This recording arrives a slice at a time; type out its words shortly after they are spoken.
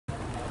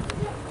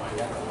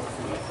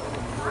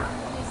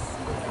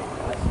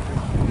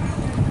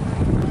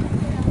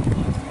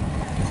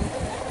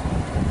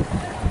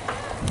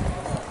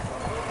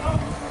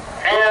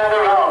And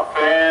they're off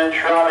and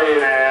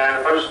trotted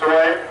and first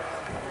away.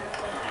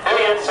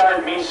 Hitting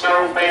inside Me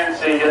So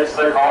Fancy gets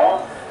the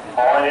call.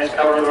 Hauling his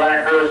cover to the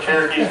back row is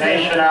Cherokee's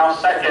Nation now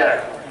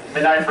second.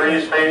 Midnight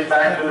Breeze fades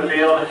back to the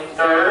field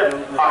third.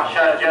 Hot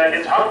Shot Jet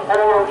gets hung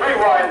forward 3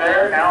 wide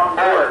there, now on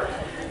board.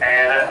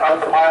 And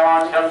up the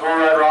pylons comes Little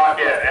Red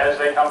Rocket as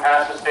they come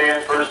past the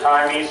stands. First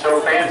time Me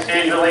So Fancy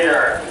is the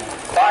leader.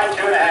 By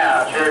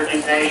 2.5.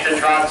 Cherokee's Nation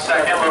trots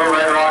second. Little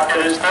Red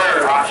Rocket is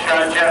third. Hot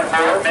Shot Jet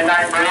fourth.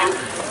 Midnight Breeze.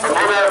 The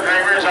Blue Arrow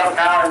Dreamers up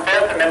now in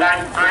fifth. And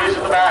Midnight Breeze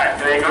at the back.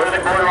 They go to the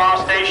quarter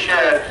off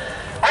station.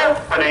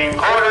 Opening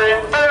quarter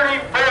in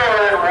 34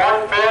 and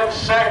 1/5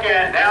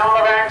 second. Down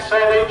the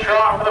backside they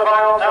trot for the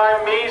final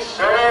time. Me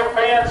So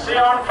Fancy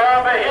on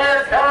front, but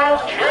here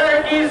comes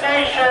Cherokee's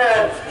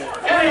Nation.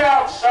 To the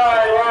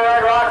outside, Little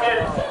Red Rocket,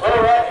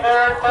 Little Red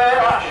there, third.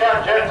 Hot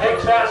Shot Jet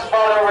takes that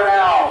spot over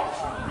now.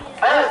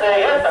 As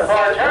they hit the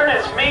far turn,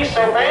 it's Me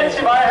So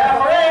Fancy by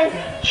half a length.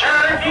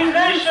 Cherokee's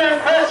Nation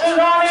presses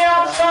on the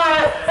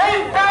outside.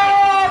 They battle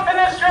off in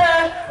the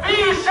stretch.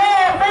 Me So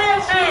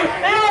Fancy,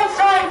 the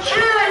outside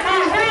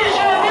Cherokee's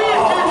Nation.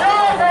 These two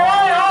drive for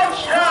one hot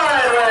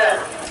stride with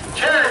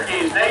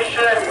Cherokee's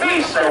Nation.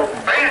 Me So